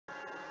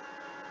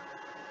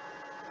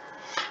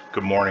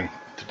Good morning.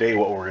 Today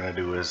what we're going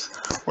to do is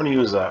we're going to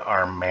use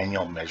our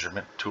manual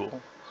measurement tool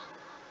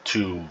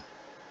to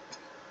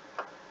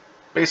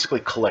basically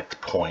collect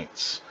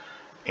points,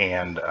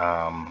 and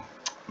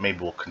maybe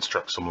we'll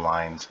construct some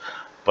lines,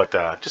 but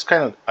just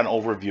kind of an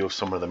overview of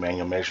some of the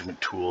manual measurement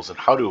tools and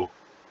how to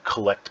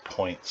collect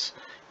points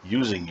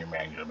using your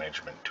manual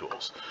measurement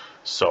tools.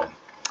 So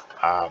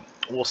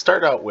we'll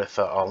start out with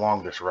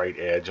along this right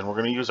edge, and we're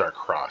going to use our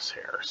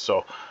crosshair.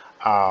 So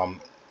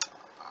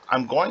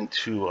I'm going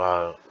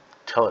to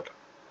tell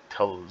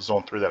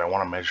Zone3 that I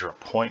want to measure a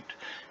point,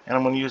 and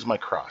I'm going to use my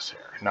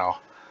crosshair. Now,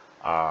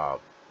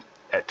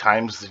 at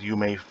times you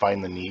may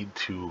find the need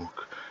to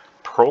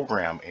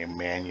program a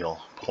manual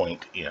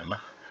point in,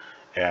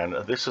 and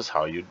this is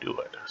how you do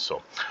it.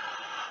 So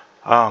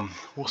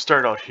we'll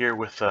start out here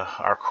with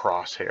our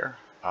crosshair.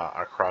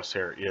 Our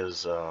crosshair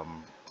is,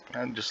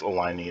 I'm just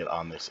aligning it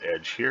on this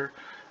edge here.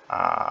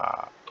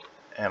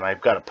 And I've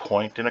got a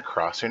point and a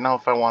crosshair. Now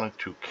if I wanted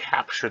to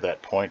capture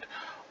that point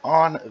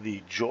on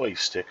the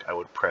joystick, I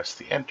would press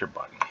the enter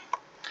button.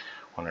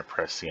 When I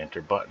press the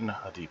enter button,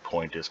 the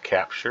point is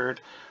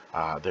captured.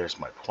 There's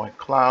my point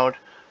cloud.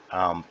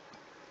 I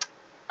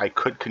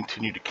could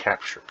continue to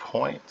capture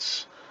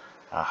points.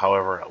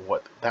 However,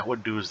 what that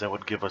would do is that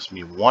would give us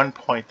me 1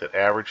 point that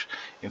average.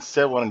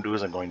 Instead, what I'm doing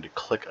is I'm going to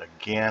click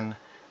again,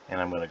 and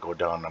I'm going to go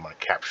down and I'm going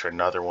to capture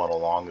another one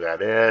along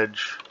that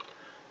edge.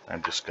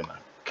 I'm just going to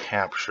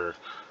capture,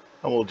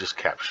 and we'll just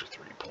capture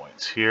 3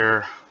 points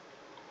here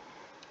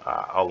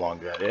along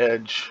that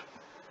edge.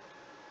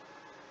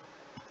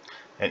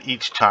 And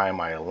each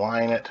time I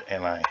align it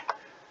and I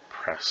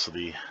press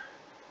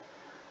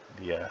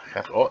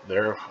oh,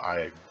 there,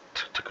 I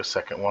took a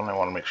second one. I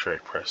want to make sure I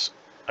press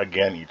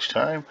again each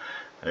time.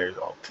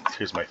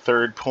 Here's my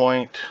 3rd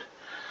point.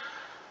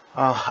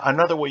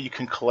 Another way you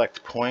can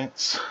collect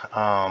points,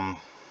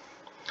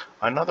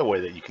 another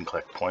way that you can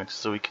collect points,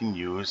 so we can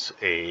use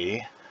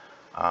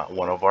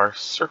one of our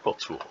circle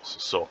tools.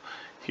 So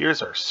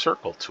here's our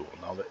circle tool.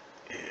 Now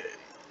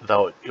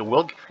though it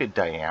will give you a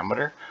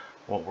diameter,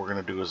 what we're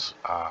going to do is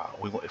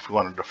if we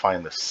wanted to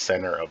find the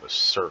center of a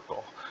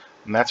circle,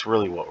 and that's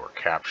really what we're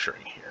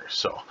capturing here.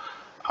 So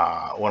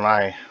when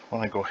I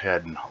go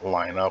ahead and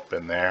line up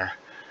in there,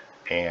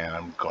 and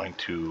I'm going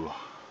to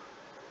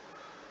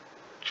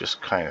just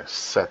kind of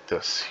set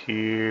this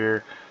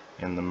here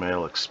in the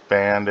middle,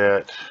 expand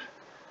it,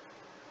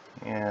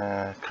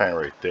 yeah, kind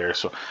of right there.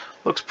 So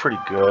looks pretty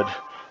good.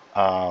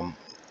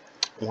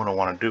 What I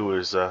want to do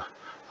is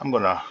I'm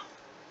going to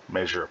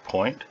measure a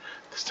point.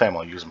 This time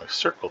I'll use my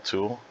circle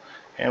tool,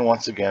 and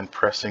once again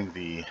pressing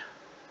the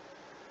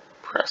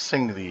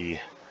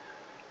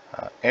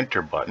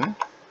enter button,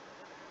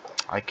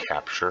 I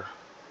capture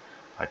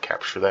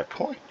that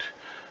point.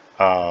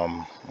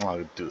 I'll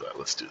do that.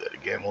 Let's do that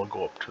again. We'll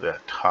go up to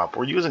that top.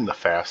 We're using the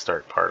fast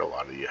start part a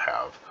lot of you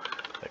have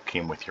that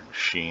came with your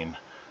machine,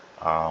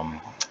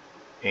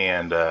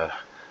 and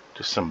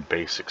just some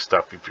basic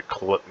stuff. If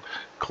you're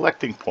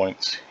collecting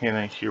points,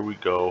 here we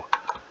go.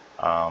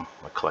 I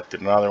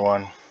collected another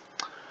one.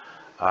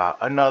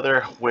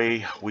 Another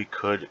way we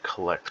could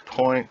collect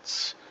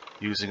points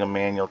using a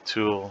manual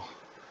tool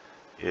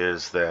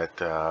is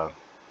that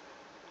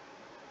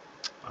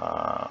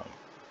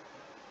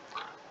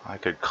I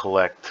could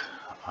collect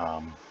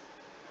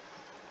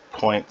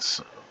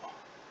points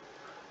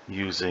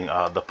using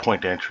the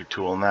point entry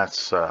tool, and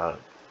that's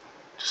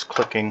just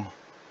clicking.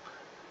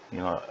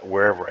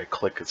 Wherever I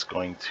click, it's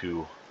going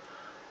to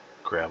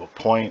grab a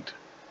point.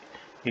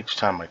 Each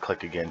time I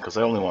click again, because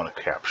I only want to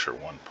capture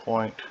 1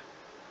 point.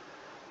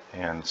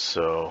 And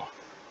so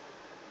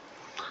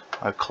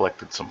I've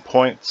collected some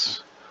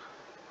points.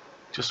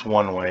 Just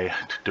one way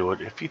to do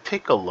it. If you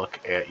take a look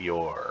at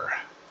your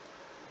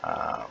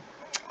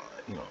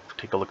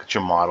take a look at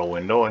your model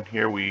window, and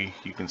here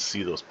you can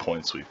see those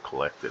points we've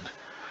collected.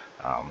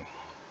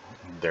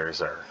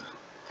 There's our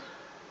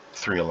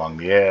 3 along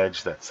the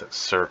edge, that's that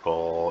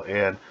circle,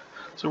 and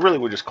so really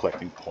we're just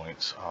collecting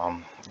points.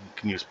 You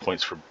can use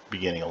points for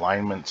beginning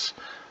alignments,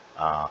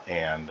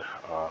 and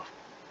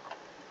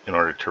in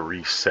order to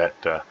reset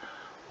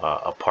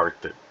a part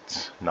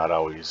that's not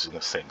always in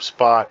the same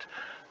spot.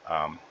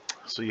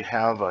 So you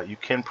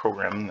can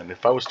program, and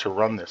if I was to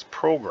run this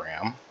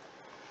program,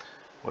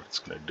 what it's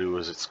going to do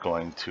is it's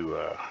going to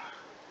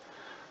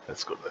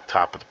let's go to the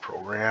top of the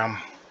program,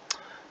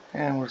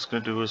 and what it's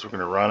going to do is we're going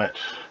to run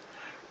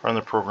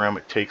the program.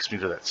 It takes me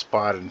to that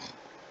spot, and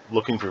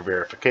looking for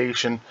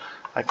verification,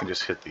 I can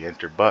just hit the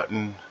enter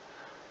button,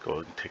 go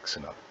and takes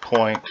another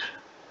point.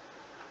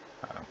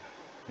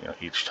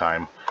 Each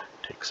time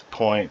takes a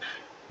point,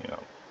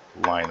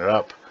 line it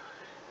up.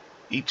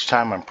 Each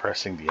time I'm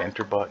pressing the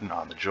enter button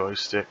on the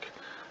joystick.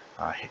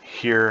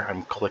 Here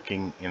I'm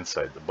clicking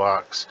inside the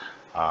box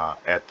on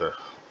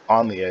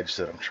the edge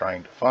that I'm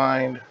trying to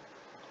find,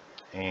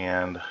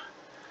 and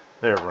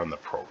there, run the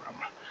program.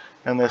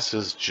 And this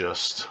is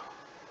just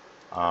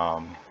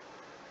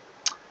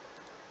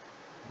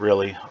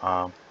really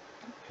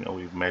You know,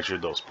 we've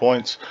measured those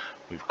points,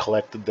 we've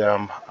collected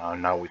them.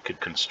 Now we could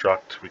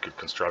construct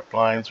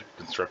lines, we could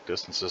construct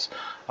distances.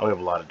 We have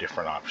a lot of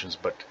different options,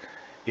 but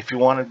if you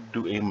want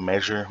to do a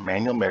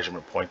manual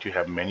measurement point, you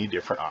have many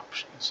different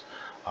options.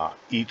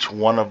 Each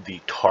one of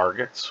the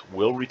targets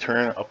will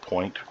return a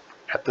point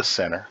at the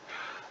center.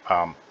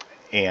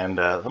 And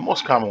the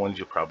most common ones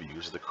you'll probably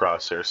use the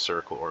crosshair,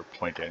 circle, or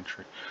point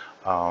entry.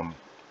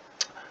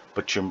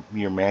 But your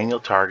manual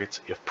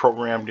targets, if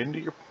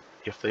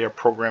they are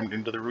programmed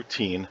into the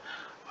routine,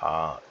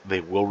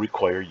 they will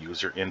require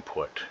user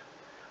input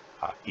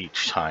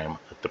each time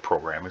that the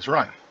program is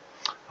run.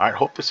 All right,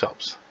 hope this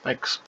helps. Thanks.